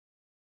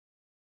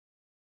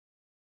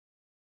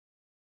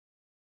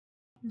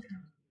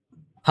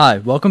Hi,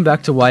 welcome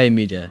back to YA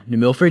Media, New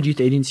Milford Youth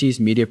Agency's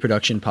media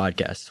production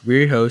podcast.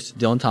 We're your hosts,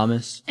 Dylan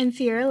Thomas and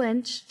Sierra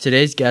Lynch.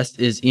 Today's guest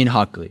is Ian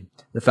Hockley,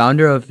 the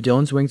founder of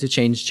Dylan's Wings of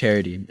Change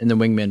charity and the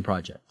Wingman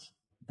Project.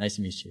 Nice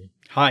to meet you.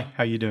 Hi,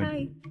 how you doing?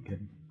 Hi.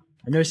 Good.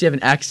 I noticed you have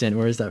an accent.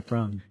 Where is that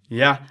from?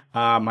 Yeah,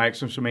 my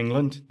accent's from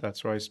England.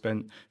 That's where I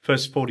spent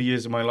first 40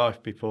 years of my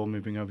life before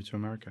moving over to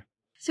America.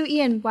 So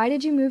Ian, why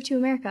did you move to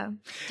America?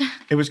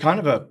 It was kind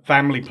of a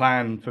family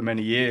plan for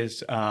many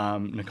years.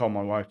 Nicole,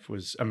 my wife,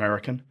 was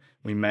American.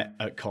 We met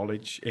at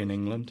college in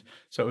England.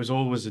 So it was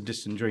always a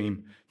distant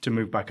dream to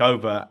move back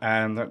over.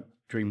 And that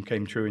dream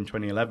came true in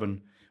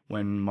 2011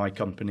 when my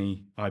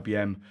company,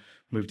 IBM,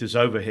 moved us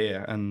over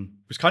here. And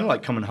it was kind of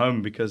like coming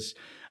home because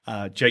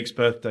Jake's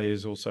birthday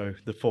is also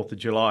the 4th of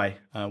July.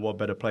 What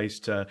better place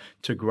to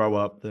grow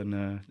up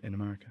than in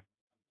America?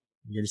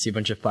 You get to see a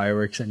bunch of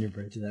fireworks on your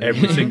birthday.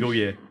 Every single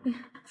year.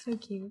 So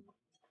cute.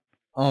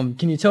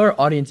 Can you tell our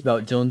audience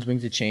about Dylan's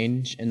Wings of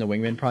Change and the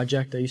Wingman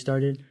Project that you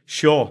started?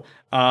 Sure.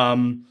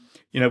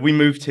 We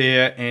moved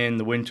here in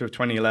the winter of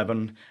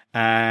 2011,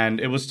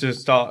 and it was to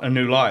start a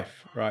new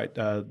life, right?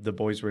 The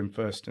boys were in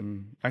first,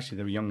 and actually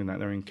they were younger than that.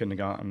 They were in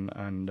kindergarten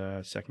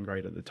and second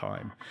grade at the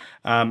time.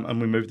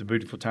 And we moved to the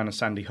beautiful town of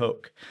Sandy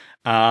Hook.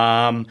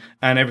 And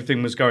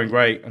everything was going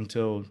great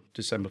until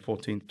December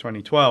 14th,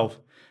 2012,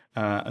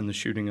 and the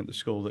shooting at the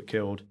school that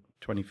killed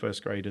 20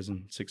 first graders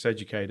and 6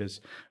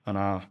 educators. And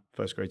our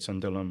first grade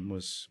son, Dylan,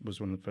 was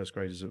one of the first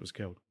graders that was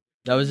killed.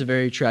 That was a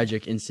very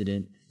tragic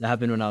incident. That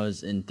happened when I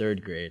was in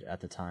 3rd grade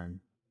at the time.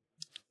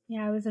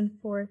 Yeah, I was in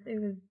 4th.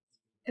 It was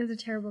a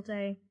terrible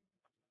day.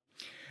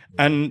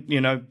 And,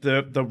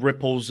 the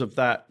ripples of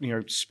that,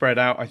 spread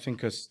out, I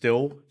think, are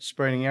still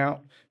spreading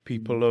out.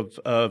 People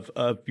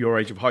of your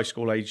age, of high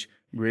school age,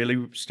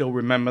 really still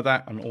remember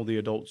that, and all the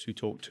adults who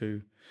talk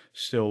to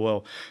still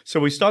will.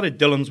 So we started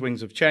Dylan's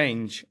Wings of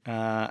Change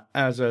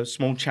as a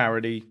small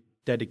charity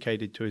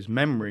dedicated to his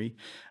memory,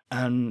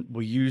 and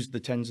we used the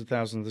tens of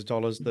thousands of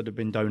dollars that have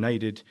been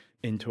donated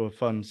into a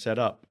fund set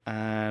up.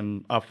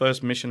 And our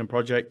first mission and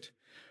project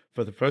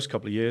for the first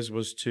couple of years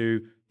was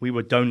we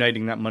were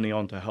donating that money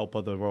on to help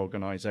other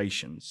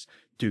organizations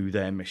do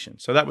their mission.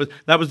 So that was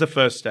the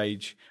first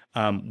stage.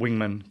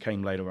 Wingman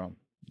came later on.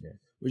 Yeah.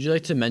 Would you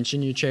like to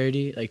mention your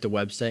charity, like the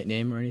website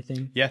name or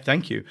anything? Yeah,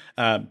 thank you.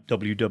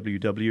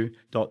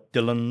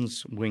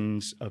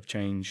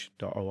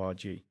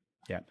 www.dylanswingsofchange.org.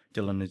 Yeah,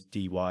 Dylan is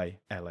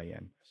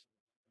D-Y-L-A-N.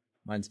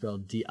 Mine's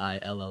spelled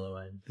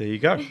D-I-L-L-O-N. There you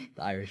go.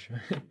 The Irish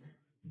one.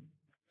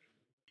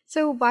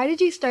 So why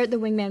did you start the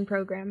Wingman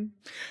program?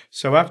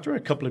 So after a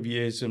couple of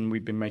years and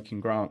we've been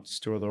making grants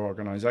to other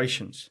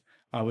organizations,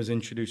 I was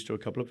introduced to a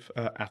couple of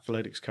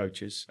athletics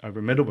coaches over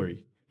in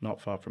Middlebury,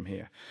 not far from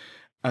here.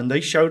 And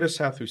they showed us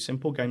how through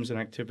simple games and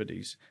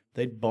activities,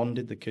 they'd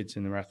bonded the kids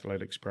in their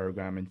athletics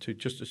program into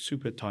just a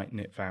super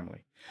tight-knit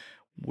family.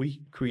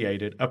 We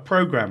created a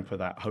program for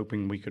that,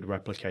 hoping we could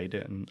replicate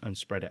it and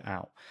spread it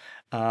out.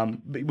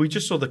 But we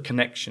just saw the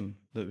connection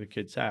that the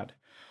kids had.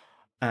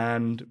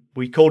 And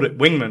we called it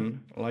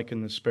Wingman, like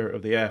in the spirit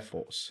of the Air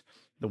Force.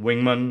 The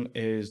Wingman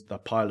is the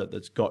pilot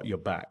that's got your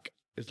back.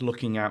 It's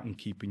looking out and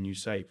keeping you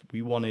safe.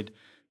 We wanted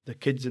the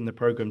kids in the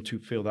program to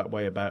feel that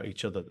way about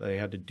each other. They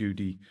had a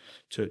duty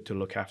to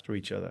look after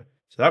each other.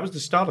 So that was the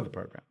start of the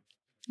program.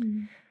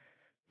 Mm-hmm.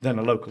 Then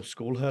a local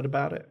school heard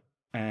about it,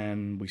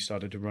 and we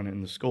started to run it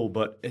in the school.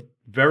 But it's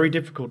very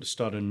difficult to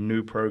start a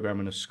new program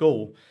in a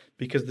school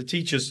because the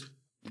teachers,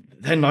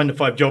 their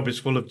 9-to-5 job is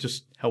full of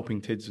just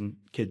helping kids and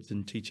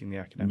teaching the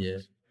academics. Yeah.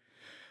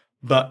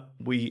 But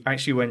we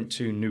actually went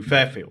to New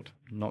Fairfield,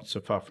 not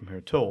so far from here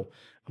at all,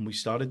 and we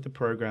started the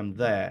program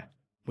there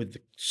with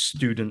the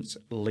students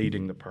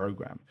leading the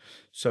program.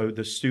 So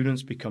the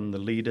students become the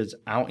leaders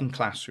out in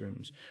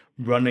classrooms,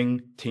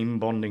 running team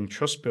bonding,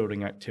 trust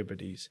building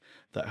activities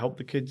that help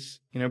the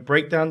kids,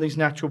 break down these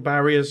natural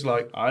barriers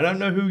like, I don't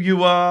know who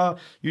you are,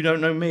 you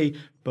don't know me,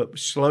 but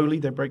slowly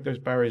they break those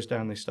barriers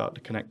down, they start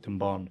to connect and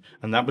bond.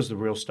 And that was the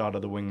real start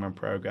of the Wingman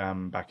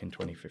program back in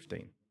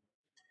 2015.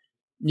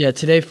 Yeah,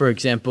 today, for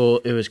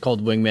example, it was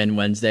called Wingman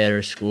Wednesday at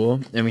our school,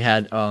 and we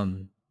had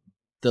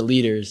the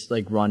leaders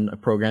run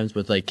programs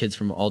with kids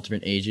from all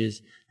different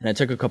ages. And I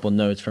took a couple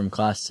notes from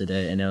class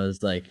today, and it was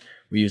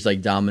we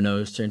used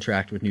dominoes to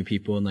interact with new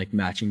people and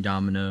matching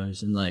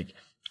dominoes and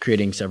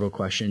creating several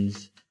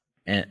questions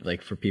and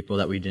for people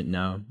that we didn't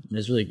know. It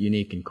was really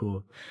unique and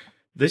cool.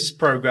 This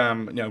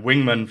program,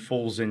 Wingman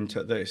falls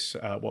into this,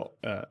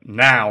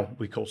 now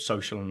we call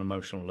social and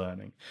emotional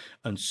learning.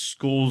 And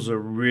schools are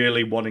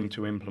really wanting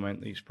to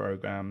implement these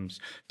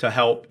programs to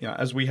help,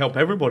 as we help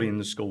everybody in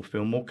the school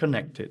feel more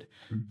connected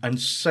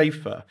and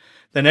safer,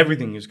 then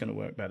everything is going to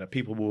work better.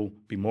 People will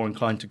be more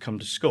inclined to come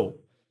to school.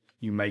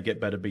 You may get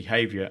better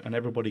behavior, and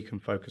everybody can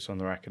focus on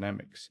their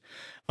academics.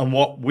 And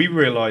what we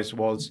realized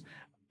was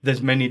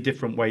there's many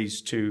different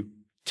ways to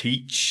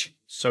teach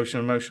social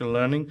and emotional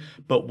learning,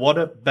 but what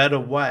a better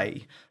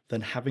way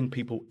than having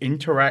people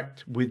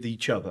interact with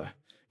each other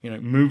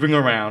moving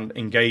around,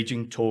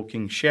 engaging,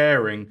 talking,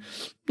 sharing,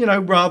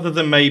 rather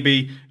than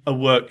maybe a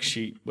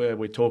worksheet where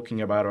we're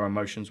talking about our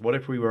emotions. What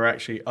if we were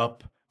actually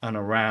up and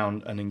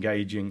around and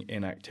engaging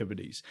in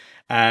activities?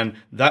 And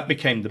that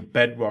became the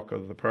bedrock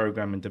of the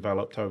program and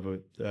developed over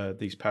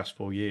these past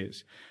 4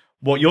 years.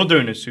 What you're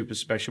doing is super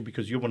special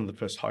because you're one of the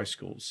first high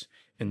schools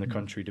in the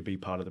country to be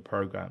part of the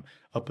program.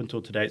 Up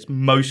until today, it's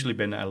mostly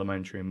been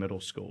elementary and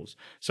middle schools.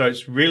 So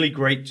it's really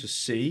great to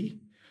see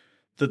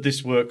that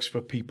this works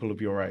for people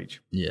of your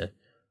age. Yeah.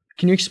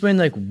 Can you explain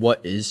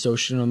what is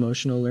social and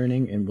emotional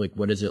learning and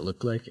what does it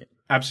look like?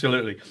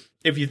 Absolutely.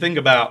 If you think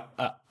about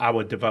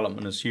our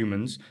development as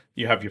humans,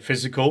 you have your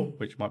physical,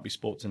 which might be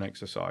sports and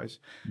exercise,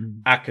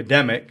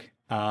 academic,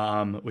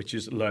 which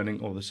is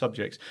learning all the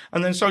subjects,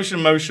 and then social,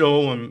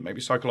 emotional, and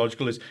maybe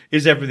psychological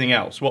is everything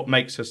else. What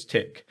makes us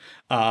tick?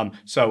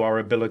 So our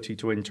ability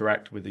to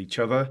interact with each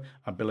other,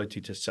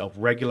 ability to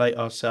self-regulate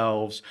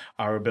ourselves,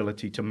 our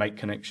ability to make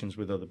connections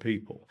with other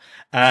people,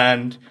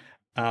 and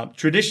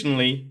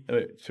traditionally,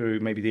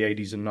 through maybe the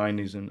 80s and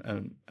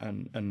 90s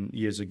and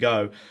years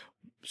ago,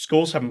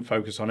 schools haven't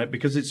focused on it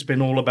because it's been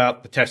all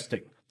about the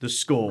testing, the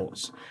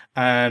scores.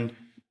 And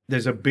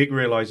there's a big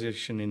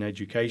realization in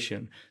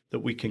education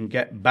that we can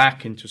get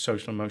back into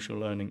social emotional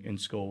learning in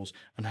schools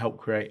and help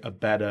create a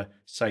better,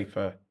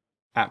 safer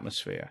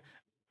atmosphere.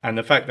 And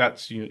the fact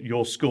that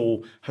your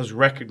school has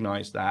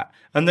recognized that,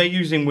 and they're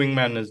using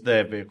Wingman as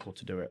their vehicle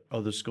to do it.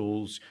 Other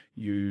schools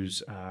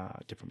use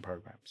different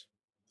programs.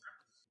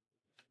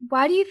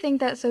 Why do you think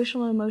that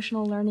social and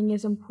emotional learning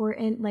is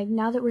important?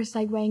 Now that we're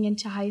segueing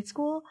into high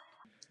school,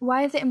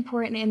 why is it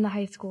important in the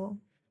high school?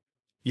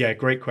 Yeah,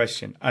 great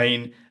question. I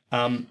mean,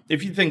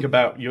 if you think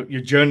about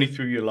your journey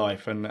through your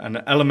life and an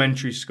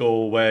elementary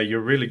school where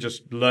you're really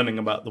just learning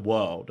about the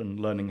world and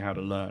learning how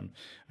to learn.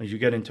 As you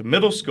get into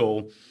middle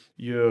school,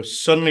 you're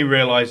suddenly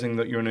realizing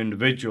that you're an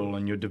individual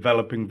and you're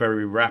developing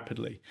very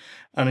rapidly.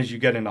 And as you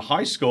get into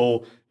high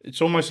school, it's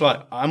almost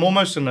like I'm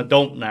almost an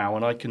adult now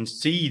and I can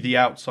see the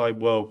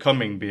outside world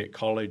coming, be it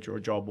college or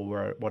a job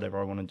or whatever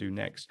I want to do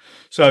next.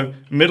 So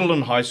middle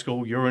and high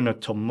school, you're in a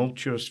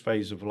tumultuous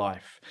phase of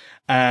life.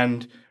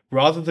 And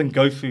rather than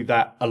go through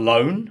that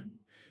alone,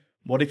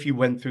 what if you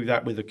went through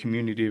that with a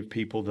community of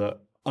people that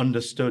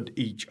understood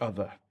each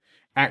other,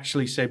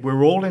 actually said,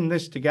 we're all in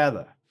this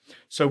together.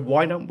 So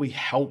why don't we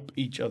help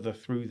each other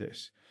through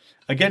this?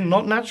 Again,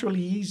 not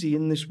naturally easy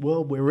in this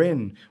world we're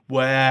in,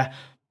 where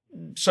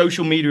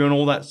social media and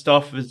all that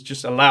stuff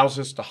just allows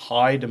us to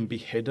hide and be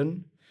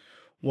hidden.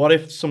 What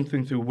if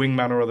something through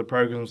Wingman or other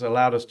programs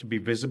allowed us to be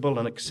visible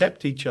and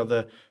accept each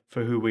other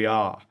for who we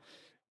are?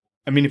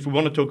 I mean, if we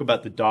want to talk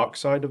about the dark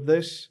side of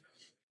this,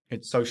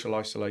 it's social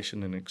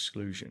isolation and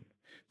exclusion.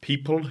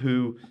 People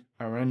who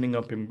are ending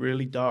up in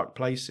really dark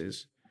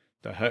places,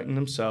 they're hurting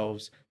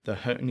themselves, they're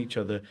hurting each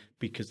other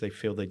because they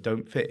feel they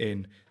don't fit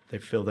in, they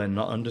feel they're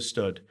not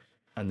understood,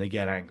 and they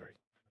get angry.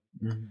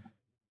 Mm-hmm.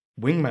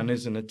 Wingman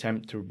is an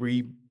attempt to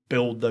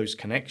rebuild those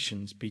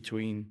connections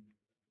between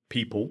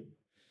people.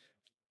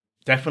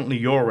 Definitely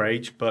your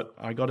age, but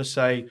I got to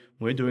say,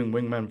 we're doing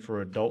Wingman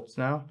for adults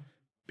now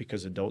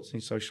because adults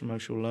need social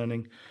emotional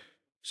learning.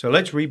 So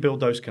let's rebuild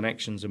those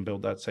connections and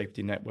build that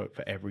safety network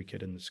for every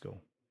kid in the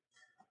school.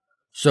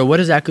 So what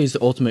exactly is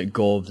the ultimate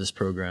goal of this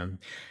program?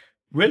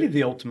 Really,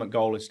 the ultimate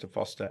goal is to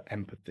foster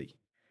empathy.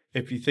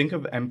 If you think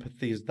of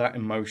empathy as that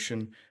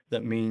emotion,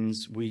 that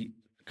means we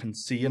can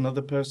see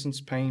another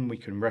person's pain, we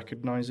can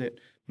recognize it,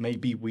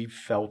 maybe we've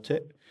felt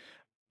it,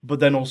 but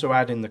then also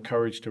add in the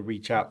courage to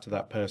reach out to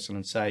that person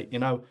and say,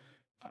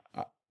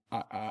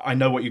 I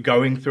know what you're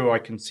going through, I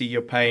can see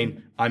your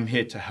pain, I'm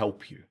here to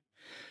help you.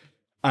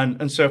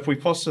 And so if we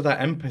foster that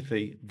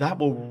empathy, that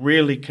will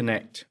really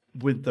connect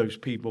with those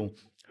people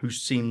who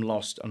seem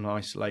lost and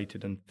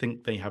isolated and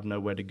think they have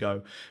nowhere to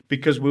go,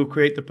 because we'll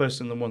create the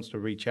person that wants to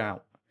reach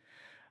out.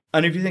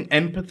 And if you think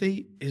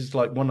empathy is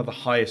like one of the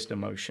highest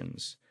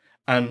emotions,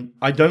 and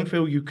I don't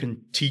feel you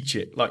can teach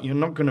it, like you're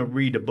not going to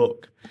read a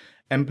book.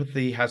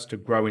 Empathy has to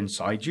grow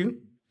inside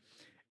you.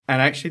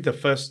 And actually the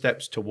first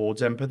steps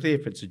towards empathy,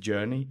 if it's a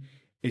journey,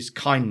 is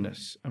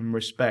kindness and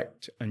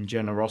respect and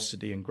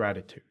generosity and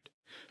gratitude.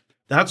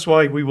 That's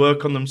why we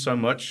work on them so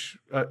much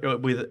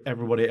with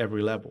everybody at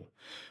every level.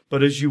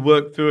 But as you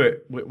work through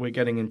it, we're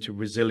getting into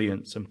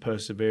resilience and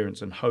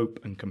perseverance and hope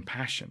and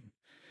compassion.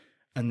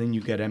 And then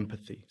you get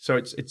empathy. So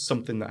it's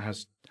something that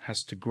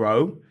has to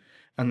grow.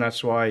 And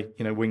that's why,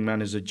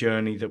 Wingman is a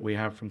journey that we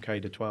have from K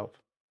to 12.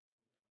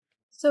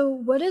 So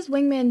what does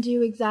Wingman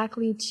do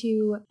exactly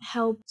to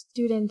help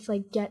students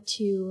get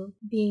to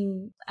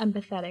being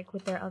empathetic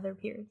with their other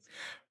peers?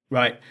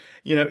 Right.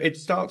 It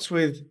starts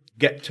with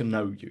get to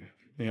know you.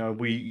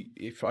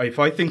 If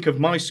I think of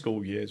my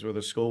school years with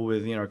a school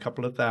with, a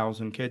couple of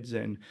thousand kids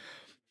in,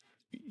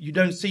 you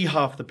don't see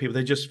half the people.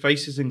 They're just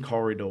faces in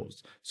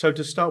corridors. So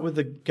to start with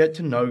the get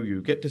to know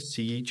you, get to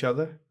see each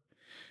other.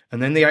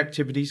 And then the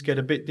activities get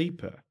a bit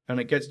deeper and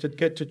it gets to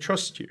get to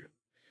trust you.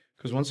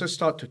 Because once I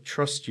start to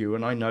trust you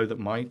and I know that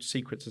my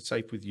secrets are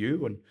safe with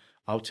you and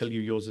I'll tell you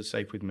yours are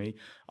safe with me,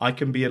 I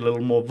can be a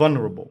little more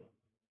vulnerable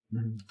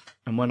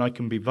And when I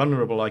can be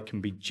vulnerable, I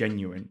can be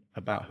genuine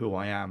about who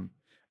I am,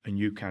 and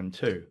you can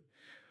too.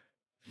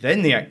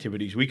 Then the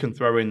activities, we can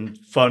throw in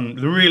fun,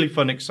 the really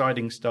fun,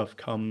 exciting stuff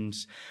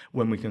comes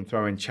when we can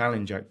throw in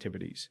challenge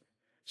activities.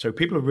 So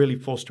people are really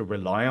forced to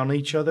rely on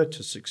each other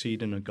to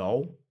succeed in a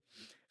goal.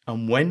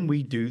 And when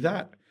we do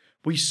that,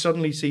 we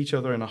suddenly see each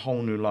other in a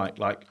whole new light.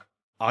 Like,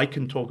 I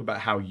can talk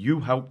about how you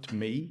helped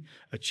me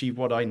achieve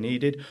what I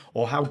needed,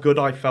 or how good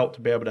I felt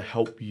to be able to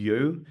help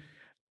you.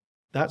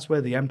 That's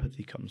where the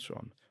empathy comes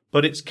from.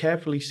 But it's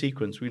carefully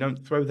sequenced. We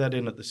don't throw that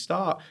in at the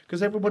start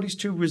because everybody's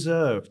too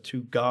reserved,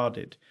 too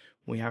guarded.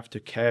 We have to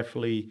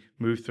carefully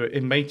move through it.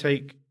 It may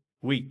take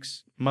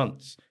weeks,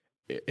 months.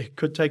 It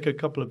could take a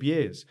couple of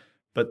years,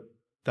 but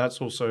that's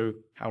also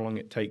how long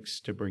it takes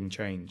to bring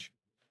change.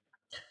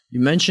 You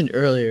mentioned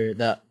earlier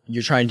that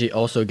you're trying to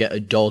also get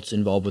adults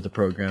involved with the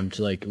program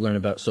to like learn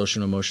about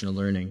social and emotional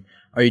learning.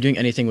 Are you doing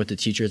anything with the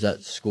teachers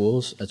at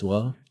schools as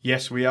well?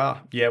 Yes, we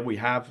are. Yeah, we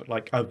have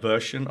like a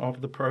version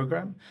of the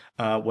program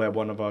where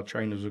one of our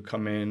trainers will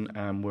come in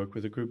and work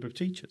with a group of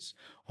teachers,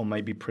 or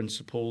maybe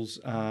principals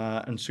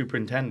and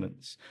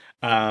superintendents.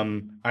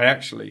 I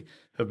actually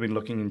have been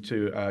looking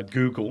into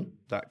Google,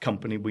 that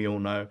company we all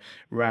know,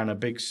 ran a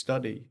big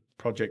study,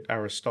 Project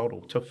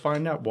Aristotle, to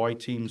find out why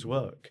teams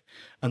work.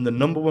 And the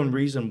number one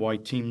reason why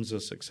teams are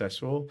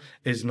successful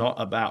is not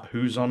about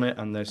who's on it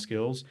and their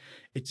skills.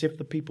 It's if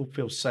the people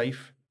feel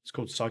safe. It's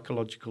called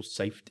psychological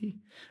safety.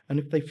 And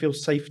if they feel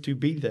safe to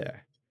be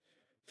there.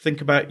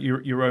 Think about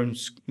your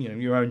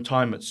own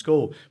time at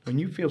school. When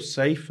you feel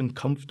safe and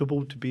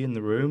comfortable to be in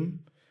the room,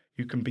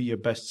 you can be your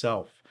best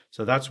self.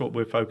 So that's what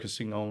we're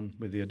focusing on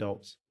with the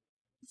adults.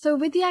 So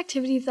with the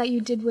activities that you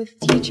did with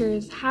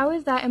teachers, how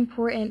is that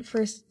important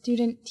for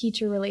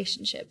student-teacher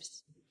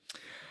relationships?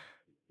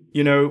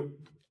 You know,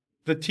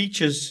 the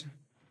teachers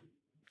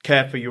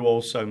care for you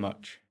all so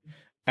much,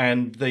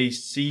 and they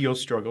see your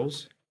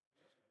struggles,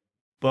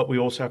 but we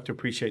also have to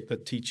appreciate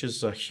that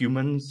teachers are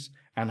humans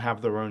and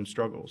have their own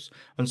struggles.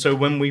 And so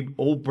when we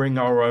all bring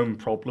our own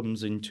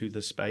problems into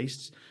the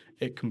space,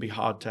 it can be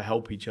hard to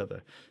help each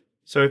other.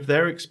 So if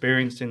they're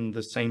experiencing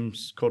the same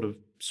sort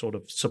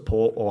of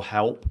support or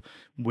help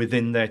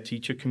within their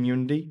teacher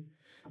community,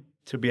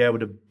 to be able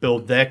to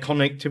build their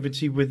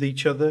connectivity with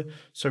each other,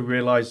 so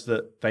realize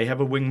that they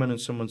have a wingman and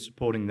someone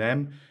supporting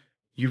them,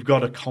 you've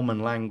got a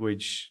common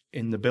language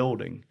in the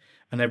building,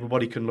 and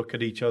everybody can look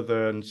at each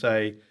other and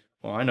say,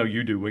 well, I know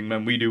you do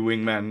wingman, we do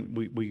wingman,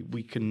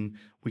 we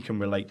can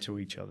relate to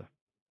each other.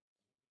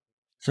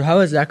 So how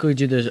exactly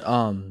do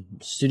the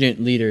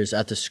student leaders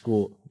at the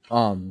school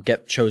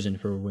get chosen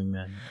for a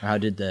wingman? Or how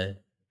did they?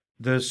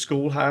 The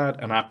school had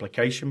an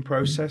application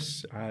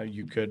process.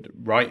 You could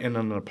write in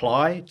and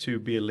apply to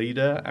be a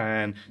leader,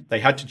 and they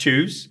had to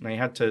choose. They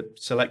had to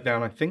select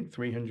down, I think,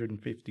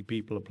 350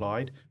 people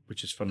applied,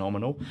 which is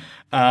phenomenal.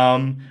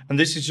 And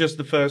this is just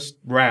the first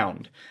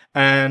round.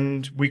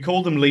 And we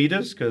call them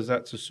leaders because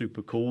that's a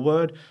super cool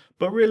word,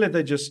 but really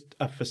they're just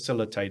a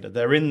facilitator.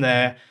 They're in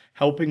there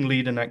helping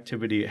lead an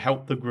activity,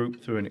 help the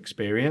group through an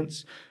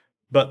experience,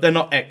 but they're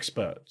not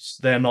experts.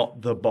 They're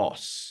not the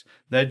boss.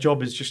 Their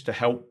job is just to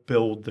help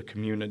build the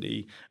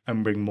community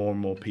and bring more and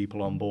more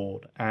people on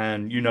board.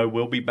 And,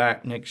 we'll be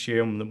back next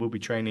year and we'll be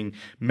training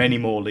many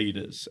more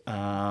leaders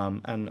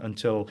and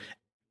until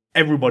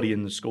everybody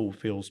in the school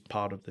feels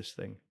part of this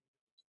thing.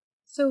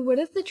 So what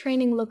does the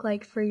training look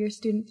like for your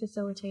student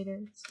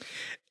facilitators?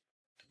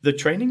 The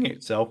training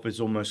itself is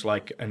almost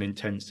like an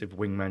intensive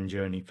wingman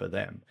journey for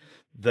them.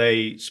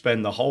 They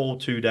spend the whole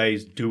 2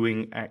 days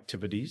doing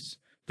activities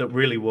that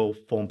really will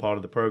form part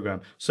of the program.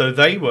 So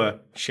they were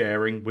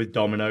sharing with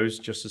dominoes,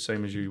 just the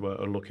same as you were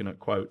looking at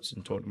quotes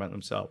and talking about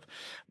themselves.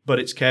 But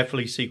it's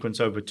carefully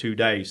sequenced over 2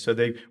 days. So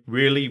they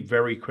really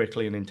very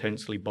quickly and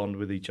intensely bond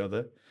with each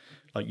other.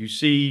 Like you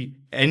see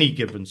any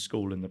given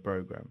school in the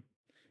program.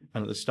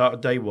 And at the start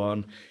of day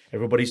one,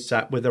 everybody's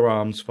sat with their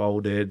arms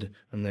folded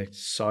and they're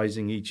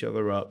sizing each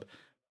other up.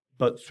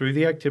 But through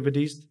the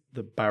activities,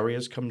 the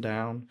barriers come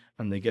down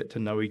and they get to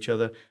know each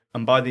other.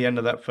 And by the end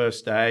of that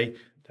first day,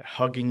 they're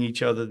hugging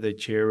each other, they're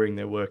cheering,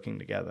 they're working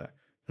together.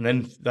 And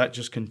then that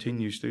just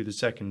continues through the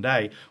second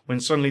day when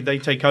suddenly they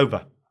take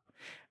over.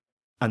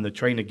 And the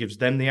trainer gives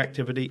them the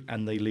activity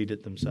and they lead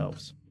it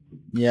themselves.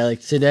 Yeah,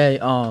 like today,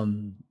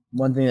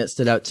 one thing that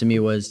stood out to me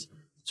was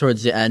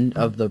towards the end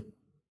of the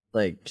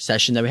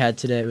session that we had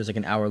today. It was like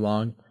an hour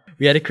long.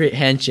 We had to create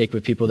handshake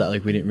with people that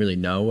we didn't really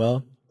know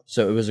well.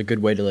 So it was a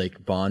good way to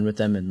bond with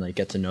them and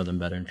get to know them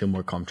better and feel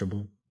more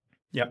comfortable.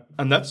 Yeah,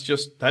 and that's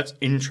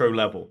intro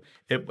level.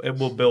 It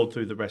will build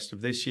through the rest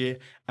of this year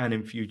and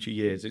in future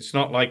years. It's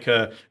not like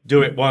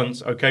do it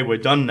once, okay, we're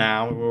done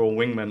now, we're all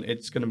wingmen.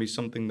 It's going to be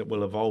something that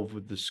will evolve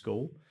with the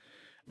school.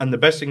 And the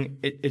best thing,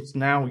 it's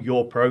now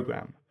your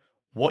program.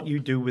 What you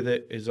do with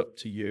it is up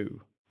to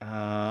you.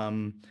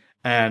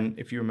 And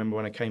if you remember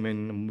when I came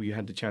in and we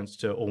had the chance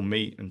to all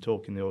meet and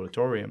talk in the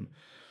auditorium,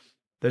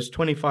 there's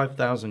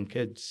 25,000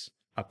 kids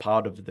a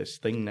part of this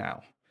thing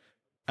now.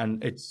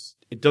 And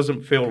it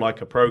doesn't feel like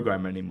a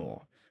program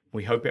anymore.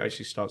 We hope it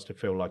actually starts to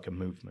feel like a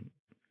movement.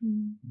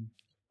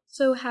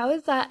 So how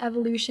is that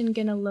evolution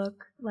gonna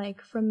look like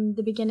from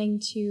the beginning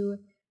to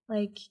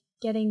like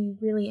getting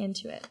really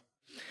into it?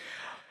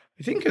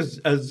 I think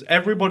as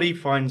everybody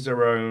finds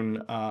their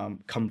own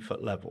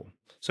comfort level.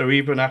 So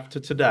even after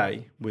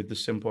today, with the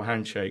simple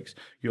handshakes,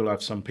 you'll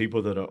have some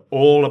people that are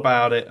all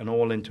about it and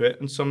all into it,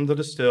 and some that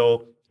are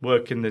still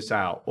working this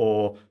out,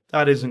 or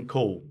that isn't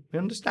cool. We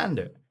understand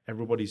it.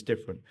 Everybody's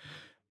different.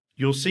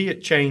 You'll see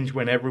it change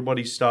when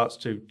everybody starts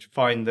to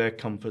find their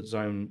comfort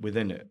zone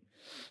within it.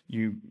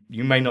 You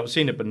may not have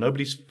seen it, but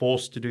nobody's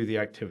forced to do the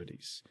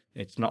activities.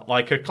 It's not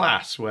like a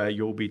class where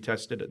you'll be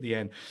tested at the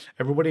end.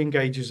 Everybody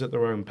engages at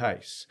their own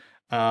pace.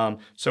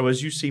 So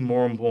as you see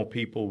more and more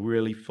people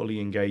really fully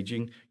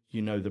engaging,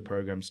 you know the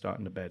program's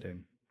starting to bed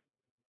in.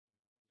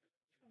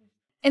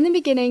 In the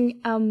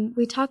beginning,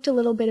 we talked a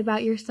little bit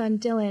about your son,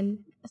 Dylan.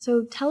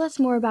 So tell us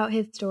more about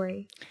his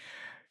story.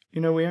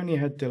 We only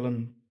had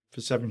Dylan for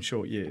 7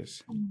 short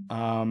years.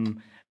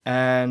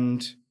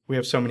 And we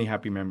have so many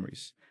happy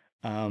memories.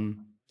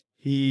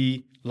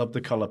 He loved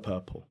the color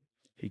purple.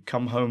 He'd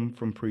come home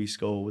from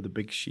preschool with a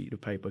big sheet of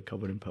paper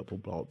covered in purple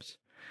blobs.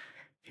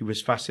 He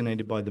was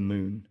fascinated by the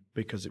moon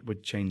because it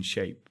would change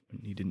shape,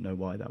 and he didn't know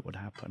why that would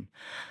happen.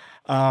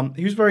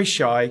 He was very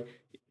shy.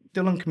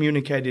 Dylan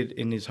communicated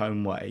in his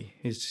own way.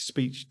 His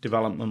speech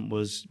development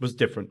was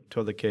different to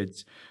other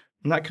kids,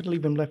 and that could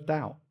leave him left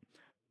out.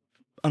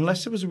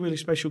 Unless there was a really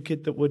special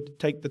kid that would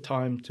take the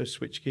time to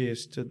switch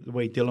gears to the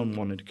way Dylan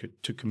wanted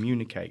to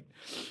communicate.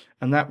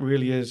 And that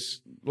really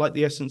is like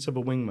the essence of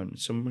a wingman,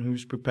 someone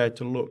who's prepared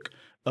to look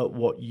at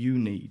what you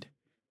need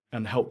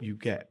and help you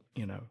get.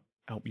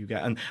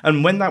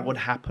 And when that would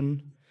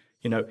happen,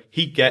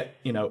 he'd get,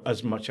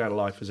 as much out of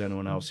life as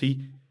anyone else.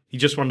 He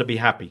just wanted to be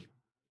happy.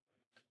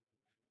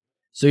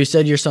 So you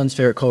said your son's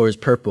favorite color is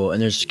purple,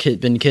 and there's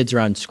been kids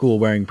around school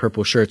wearing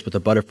purple shirts with a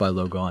butterfly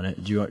logo on it.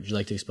 Would you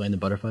like to explain the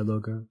butterfly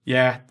logo?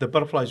 Yeah, the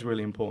butterfly is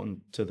really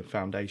important to the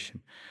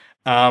foundation.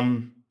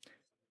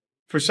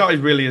 For starters,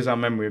 really is our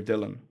memory of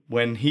Dylan.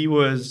 When he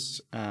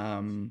was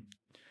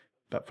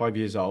about 5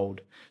 years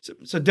old.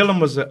 So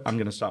Dylan was, I'm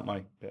going to start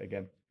my bit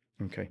again.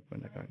 Okay,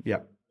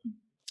 yeah.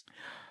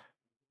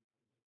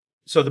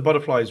 So the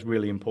butterfly is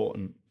really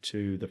important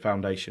to the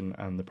foundation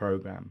and the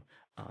program.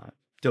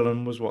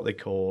 Dylan was what they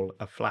call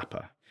a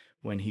flapper.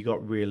 When he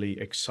got really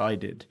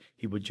excited,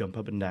 he would jump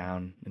up and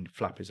down and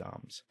flap his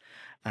arms.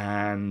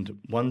 And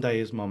one day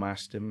his mom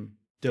asked him,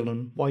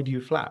 Dylan, why do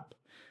you flap?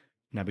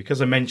 Now,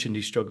 because I mentioned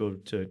he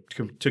struggled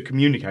to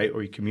communicate,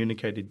 or he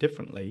communicated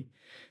differently,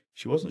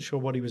 she wasn't sure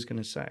what he was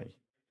going to say.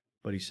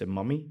 But he said,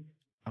 Mommy,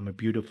 I'm a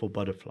beautiful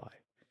butterfly.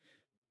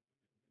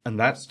 And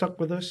that stuck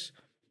with us.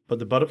 But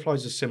the butterfly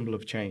is a symbol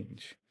of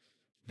change.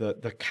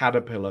 The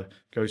caterpillar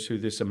goes through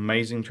this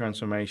amazing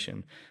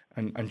transformation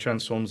and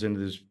transforms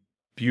into this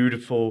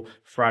beautiful,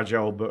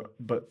 fragile,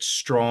 but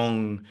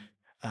strong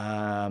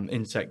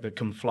insect that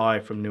can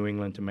fly from New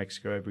England to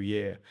Mexico every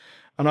year.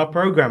 And our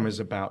program is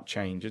about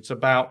change. It's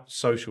about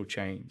social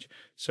change.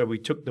 So we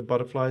took the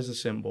butterfly as a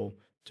symbol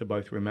to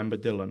both remember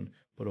Dylan,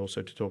 but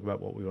also to talk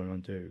about what we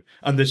want to do.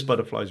 And this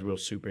butterfly is a real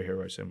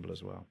superhero symbol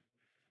as well.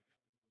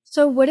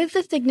 So what is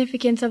the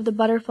significance of the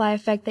butterfly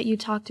effect that you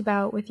talked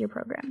about with your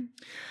program?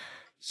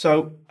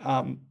 So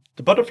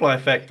the butterfly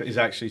effect is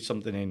actually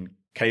something in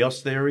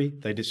chaos theory.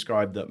 They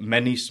describe that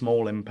many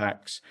small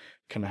impacts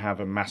can have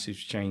a massive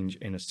change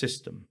in a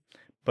system.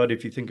 But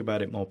if you think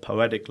about it more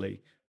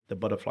poetically, the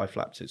butterfly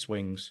flaps its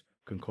wings,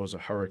 can cause a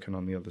hurricane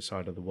on the other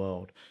side of the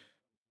world.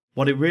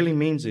 What it really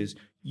means is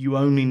you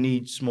only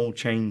need small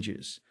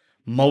changes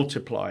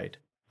multiplied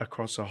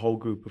across a whole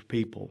group of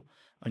people,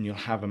 and you'll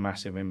have a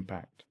massive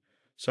impact.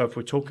 So if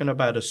we're talking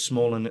about a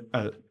school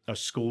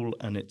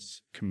and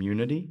its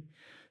community,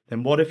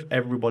 then what if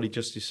everybody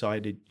just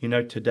decided,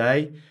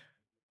 today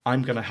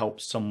I'm going to help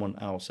someone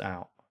else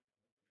out?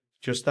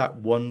 Just that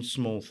one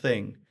small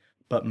thing,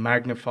 but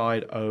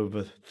magnified over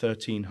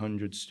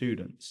 1,300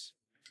 students.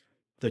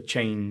 The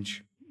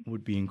change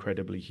would be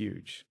incredibly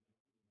huge.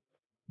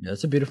 Yeah,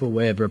 that's a beautiful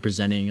way of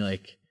representing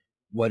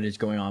what is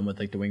going on with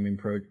the Wingman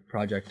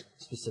project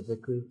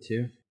specifically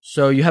too.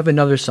 So you have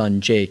another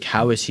son, Jake.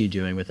 How is he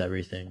doing with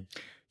everything?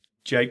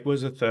 Jake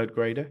was a 3rd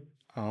grader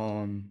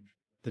on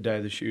the day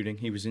of the shooting.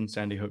 He was in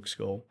Sandy Hook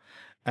School,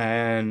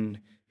 and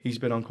he's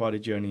been on quite a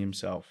journey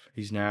himself.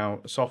 He's now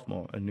a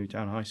sophomore at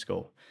Newtown High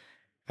School,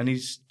 and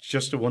he's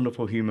just a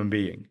wonderful human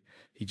being.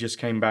 He just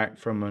came back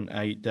from an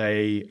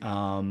 8-day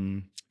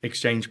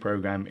exchange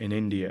program in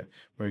India,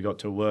 where he got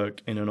to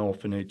work in an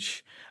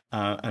orphanage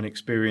and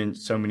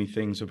experience so many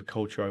things of the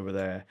culture over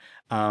there.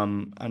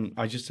 And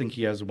I just think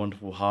he has a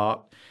wonderful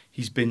heart.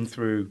 He's been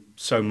through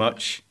so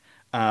much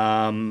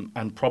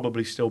and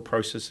probably still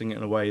processing it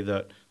in a way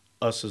that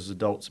us as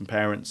adults and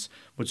parents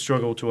would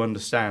struggle to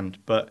understand.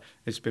 But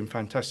it's been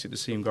fantastic to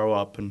see him grow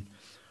up, and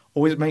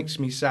always makes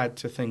me sad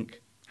to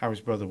think how his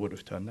brother would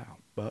have turned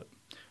out. But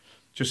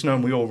just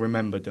knowing we all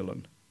remember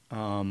Dylan,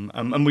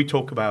 and we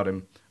talk about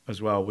him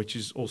as well, which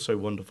is also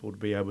wonderful to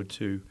be able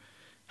to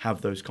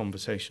have those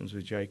conversations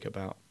with Jake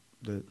about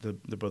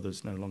the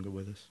brother's no longer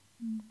with us.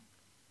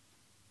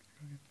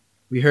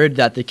 We heard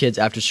that the kids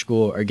after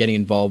school are getting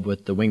involved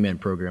with the Wingman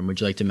program. Would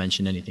you like to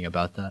mention anything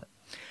about that?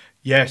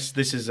 Yes,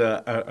 this is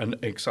an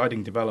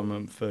exciting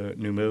development for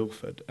New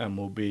Milford and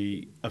will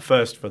be a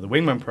first for the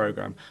Wingman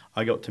program.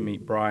 I got to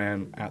meet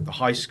Brian at the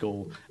high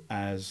school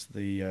as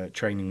the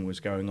training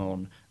was going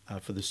on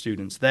for the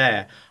students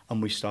there,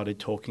 and we started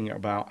talking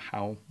about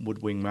how would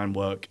Wingman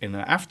work in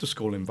an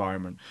after-school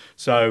environment.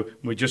 So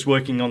we're just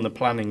working on the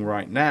planning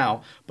right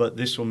now, but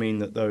this will mean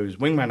that those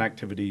Wingman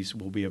activities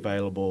will be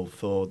available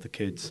for the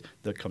kids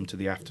that come to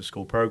the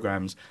after-school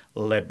programs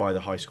led by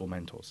the high school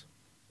mentors.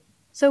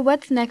 So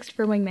what's next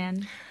for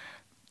Wingman?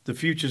 The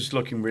future's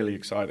looking really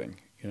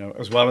exciting.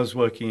 As well as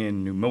working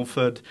in New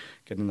Milford,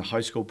 getting the high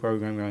school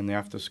program going, the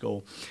after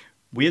school,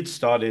 we had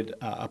started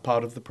a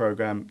part of the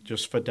program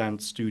just for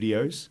dance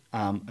studios,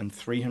 and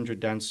 300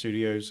 dance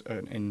studios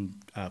in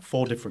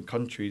 4 different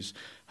countries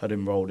had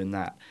enrolled in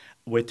that.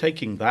 We're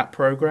taking that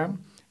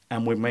program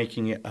and we're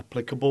making it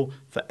applicable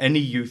for any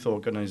youth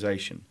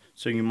organization.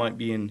 So you might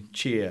be in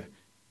cheer,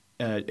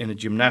 in a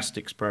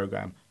gymnastics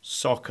program,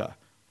 soccer,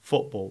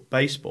 football,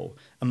 baseball,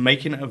 and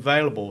making it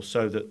available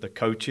so that the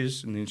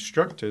coaches and the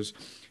instructors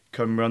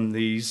can run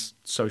these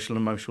social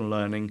and emotional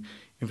learning.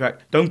 In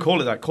fact, don't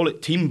call it that, call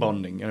it team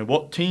bonding.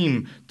 What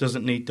team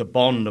doesn't need to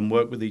bond and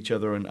work with each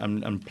other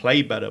and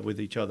play better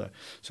with each other?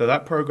 So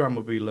that program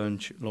will be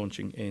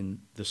launching in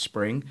the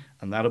spring,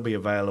 and that'll be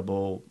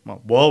available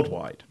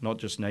worldwide, not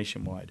just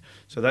nationwide.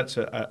 So that's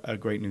a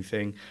great new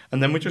thing.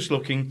 And then we're just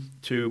looking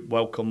to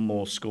welcome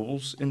more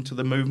schools into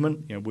the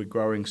movement. We're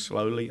growing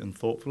slowly and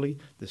thoughtfully.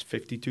 There's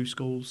 52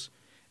 schools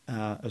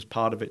as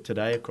part of it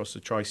today across the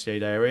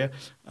tri-state area,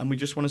 and we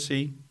just want to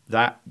see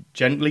that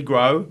gently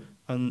grow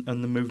and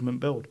the movement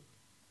build.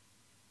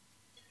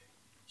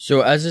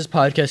 So as this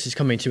podcast is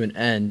coming to an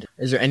end,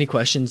 is there any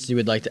questions you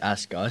would like to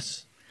ask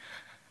us?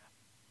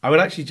 I would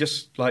actually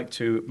just like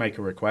to make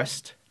a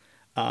request.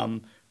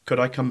 Could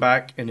I come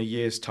back in a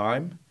year's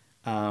time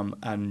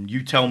and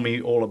you tell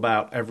me all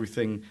about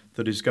everything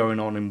that is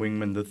going on in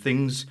Wingman, the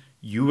things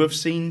you have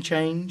seen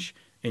change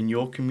in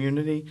your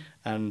community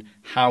and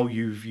how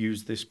you've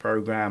used this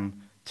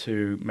program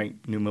to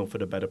make New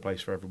Milford a better place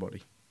for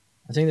everybody?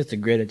 I think that's a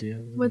great idea.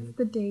 What's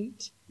the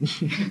date?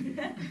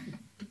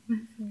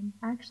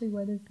 Actually,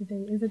 what is the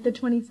date? Is it the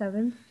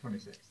 27th?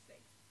 26th.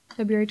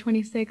 February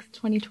 26th,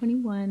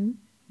 2021.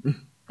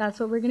 That's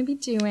what we're going to be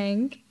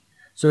doing.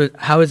 So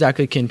how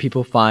exactly can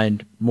people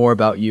find more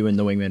about you and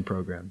the Wingman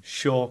program?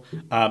 Sure.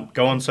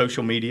 Go on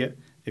social media.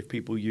 If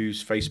people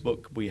use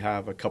Facebook, we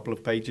have a couple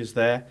of pages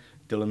there.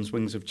 Dylan's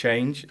Wings of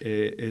Change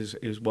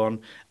is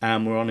one,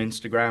 and we're on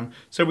Instagram.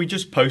 So we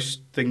just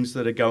post things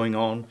that are going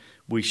on.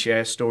 We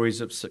share stories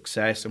of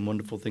success and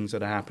wonderful things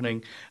that are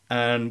happening,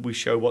 and we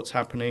show what's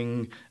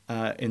happening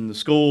in the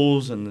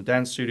schools and the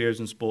dance studios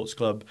and sports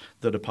club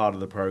that are part of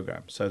the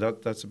program. So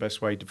that's the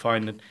best way to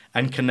find it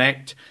and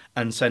connect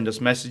and send us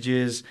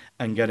messages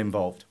and get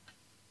involved.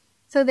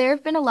 So there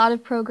have been a lot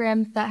of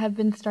programs that have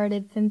been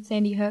started since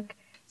Sandy Hook.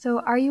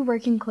 So are you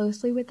working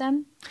closely with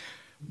them?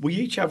 We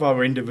each have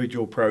our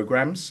individual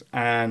programs,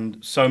 and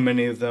so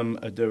many of them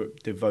are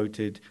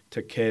devoted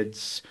to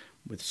kids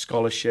with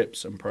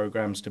scholarships and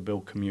programs to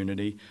build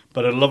community.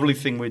 But a lovely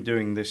thing we're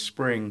doing this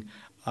spring,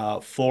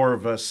 4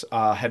 of us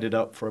are headed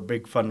up for a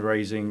big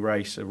fundraising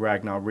race, a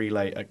Ragnar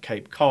Relay at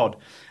Cape Cod.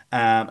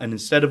 And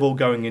instead of all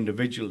going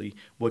individually,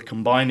 we're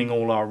combining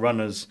all our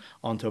runners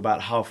onto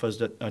about half a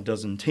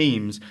dozen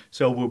teams.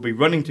 So we'll be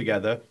running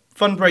together,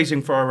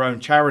 fundraising for our own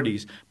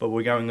charities, but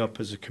we're going up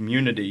as a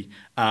community,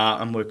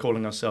 and we're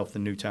calling ourselves the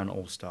Newtown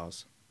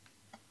All-Stars.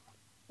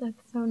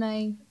 That's so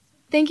nice.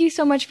 Thank you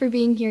so much for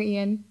being here,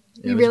 Ian.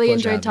 We It was a really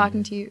pleasure enjoyed having talking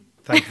you. to you.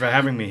 Thank you for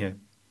having me here.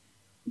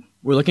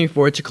 We're looking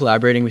forward to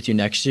collaborating with you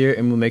next year,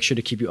 and we'll make sure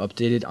to keep you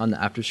updated on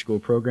the after-school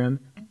program.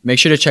 Make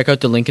sure to check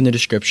out the link in the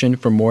description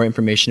for more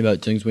information about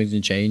Dylan's Wings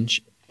and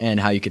Change and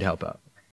how you could help out.